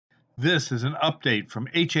This is an update from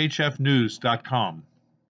hhfnews.com.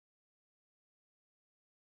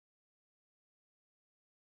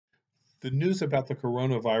 The news about the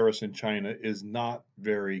coronavirus in China is not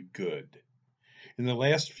very good. In the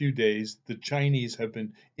last few days, the Chinese have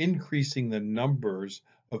been increasing the numbers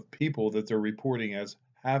of people that they're reporting as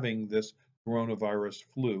having this coronavirus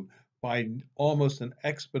flu by almost an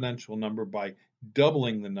exponential number, by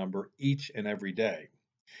doubling the number each and every day.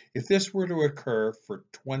 If this were to occur for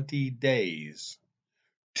 20 days,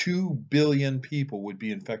 2 billion people would be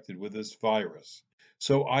infected with this virus.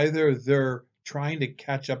 So either they're trying to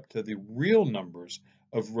catch up to the real numbers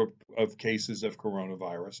of cases of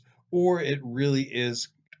coronavirus, or it really is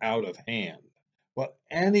out of hand. But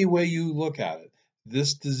any way you look at it,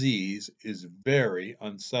 this disease is very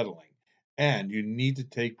unsettling, and you need to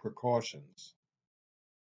take precautions.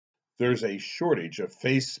 There's a shortage of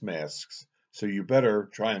face masks, so you better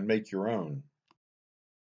try and make your own.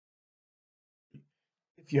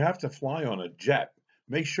 If you have to fly on a jet,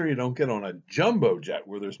 make sure you don't get on a jumbo jet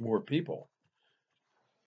where there's more people.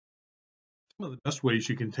 One of the best ways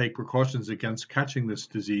you can take precautions against catching this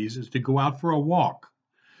disease is to go out for a walk.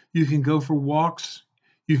 You can go for walks,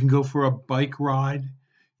 you can go for a bike ride,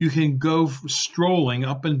 you can go strolling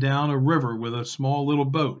up and down a river with a small little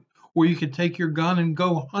boat, or you could take your gun and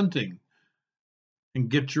go hunting and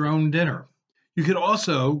get your own dinner. You could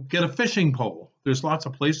also get a fishing pole. There's lots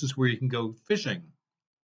of places where you can go fishing.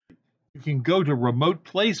 You can go to remote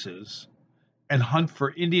places and hunt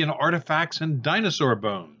for Indian artifacts and dinosaur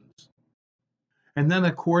bones. And then,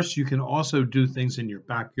 of course, you can also do things in your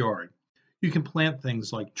backyard. You can plant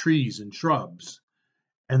things like trees and shrubs.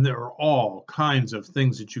 And there are all kinds of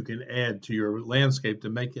things that you can add to your landscape to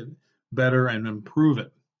make it better and improve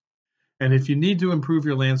it. And if you need to improve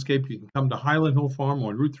your landscape, you can come to Highland Hill Farm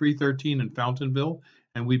on Route 313 in Fountainville,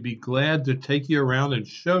 and we'd be glad to take you around and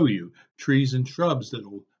show you trees and shrubs that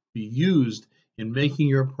will be used in making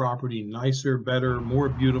your property nicer, better, more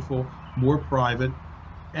beautiful, more private,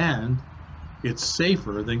 and it's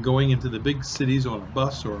safer than going into the big cities on a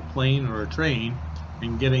bus or a plane or a train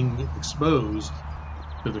and getting exposed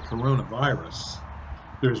to the coronavirus.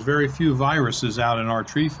 There's very few viruses out in our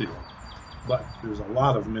tree field, but there's a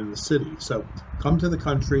lot of them in the city. So come to the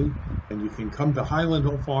country, and you can come to Highland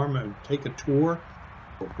Hill Farm and take a tour,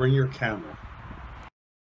 or bring your camera.